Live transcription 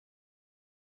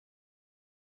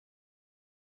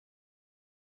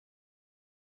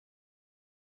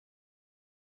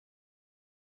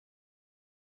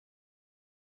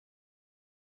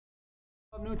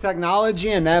New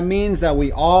technology, and that means that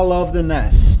we all love the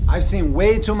Nest. I've seen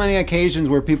way too many occasions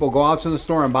where people go out to the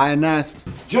store and buy a Nest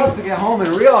just to get home and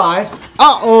realize,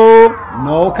 uh-oh,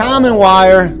 no common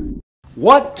wire.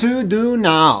 What to do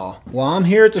now? Well, I'm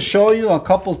here to show you a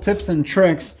couple tips and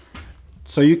tricks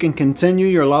so you can continue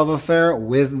your love affair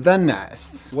with the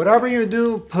Nest. Whatever you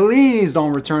do, please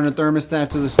don't return the thermostat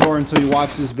to the store until you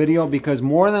watch this video, because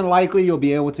more than likely you'll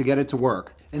be able to get it to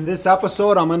work. In this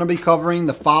episode, I'm going to be covering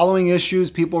the following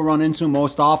issues people run into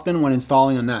most often when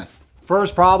installing a Nest.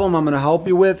 First problem I'm going to help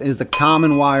you with is the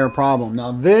common wire problem.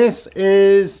 Now, this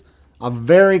is a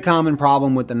very common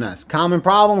problem with the Nest. Common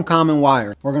problem, common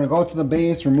wire. We're going to go to the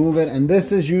base, remove it, and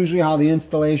this is usually how the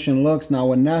installation looks. Now,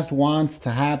 what Nest wants to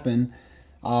happen,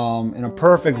 in a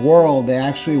perfect world, they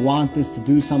actually want this to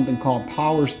do something called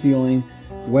power stealing,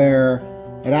 where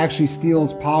it actually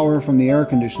steals power from the air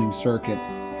conditioning circuit.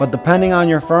 But depending on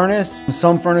your furnace,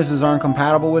 some furnaces aren't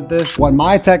compatible with this. What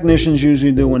my technicians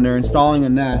usually do when they're installing a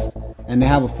Nest and they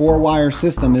have a 4-wire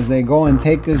system is they go and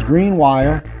take this green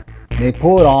wire, they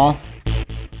pull it off,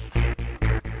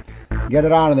 get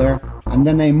it out of there, and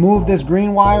then they move this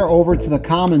green wire over to the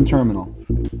common terminal.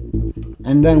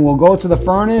 And then we'll go to the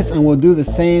furnace and we'll do the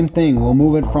same thing. We'll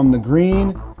move it from the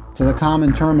green to the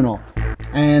common terminal.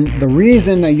 And the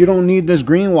reason that you don't need this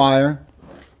green wire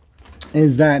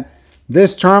is that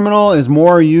this terminal is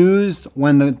more used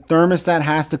when the thermostat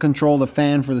has to control the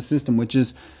fan for the system, which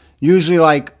is usually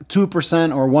like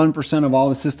 2% or 1% of all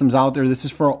the systems out there. This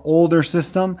is for an older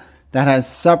system that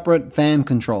has separate fan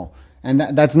control. And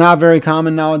that's not very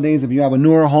common nowadays. If you have a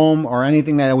newer home or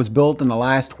anything that was built in the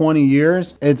last 20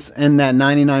 years, it's in that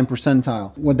 99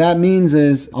 percentile. What that means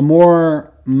is a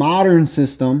more modern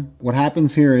system, what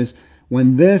happens here is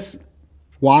when this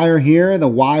wire here, the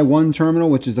Y1 terminal,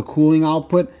 which is the cooling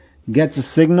output, gets a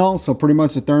signal, so pretty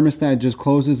much the thermostat just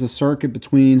closes the circuit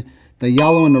between the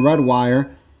yellow and the red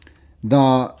wire.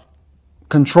 The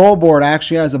control board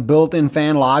actually has a built-in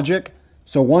fan logic.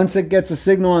 So once it gets a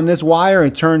signal on this wire,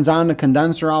 it turns on the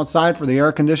condenser outside for the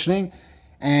air conditioning,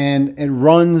 and it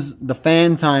runs the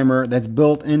fan timer that's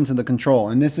built into the control.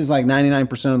 And this is like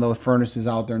 99% of those furnaces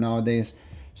out there nowadays.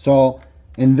 So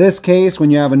in this case, when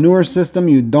you have a newer system,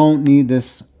 you don't need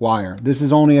this wire. This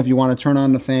is only if you want to turn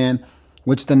on the fan,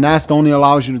 which the Nest only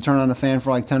allows you to turn on the fan for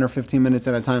like 10 or 15 minutes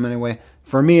at a time anyway.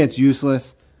 For me, it's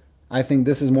useless. I think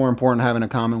this is more important having a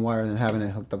common wire than having it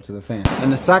hooked up to the fan.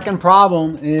 And the second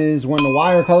problem is when the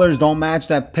wire colors don't match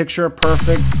that picture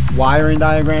perfect wiring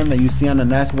diagram that you see on the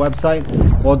Nest website.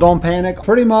 Well, don't panic.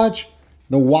 Pretty much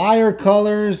the wire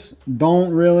colors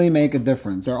don't really make a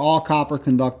difference. They're all copper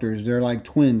conductors. They're like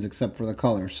twins except for the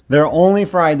colors. They're only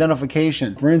for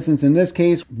identification. For instance, in this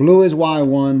case, blue is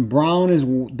Y1, brown is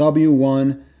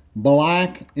W1,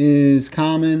 black is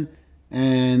common,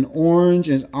 and orange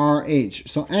is RH.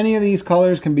 So any of these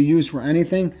colors can be used for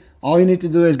anything. All you need to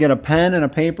do is get a pen and a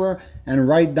paper and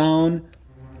write down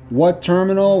what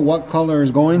terminal, what color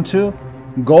is going to.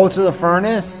 Go to the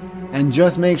furnace and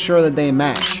just make sure that they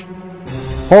match.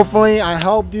 Hopefully I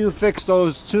helped you fix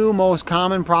those two most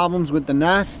common problems with the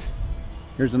Nest.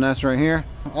 Here's the Nest right here.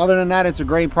 Other than that, it's a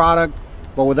great product,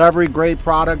 but with every great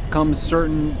product comes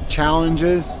certain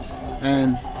challenges,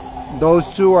 and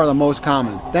those two are the most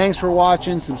common. Thanks for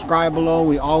watching. Subscribe below.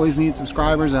 We always need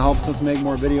subscribers. It helps us make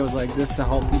more videos like this to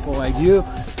help people like you.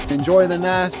 Enjoy the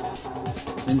Nest.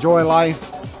 Enjoy life.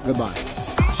 Goodbye.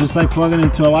 It's just like plugging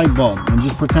into a light bulb, and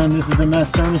just pretend this is the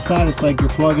Nest thermostat. It's like you're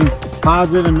plugging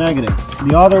positive and negative.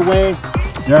 The other way,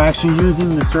 they're actually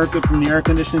using the circuit from the air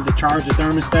conditioning to charge the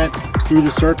thermostat through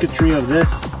the circuitry of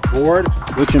this board,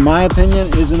 which in my opinion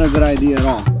isn't a good idea at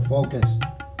all. Focus.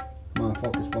 Come on,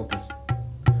 focus, focus.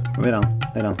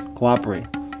 They don't cooperate.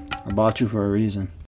 I bought you for a reason.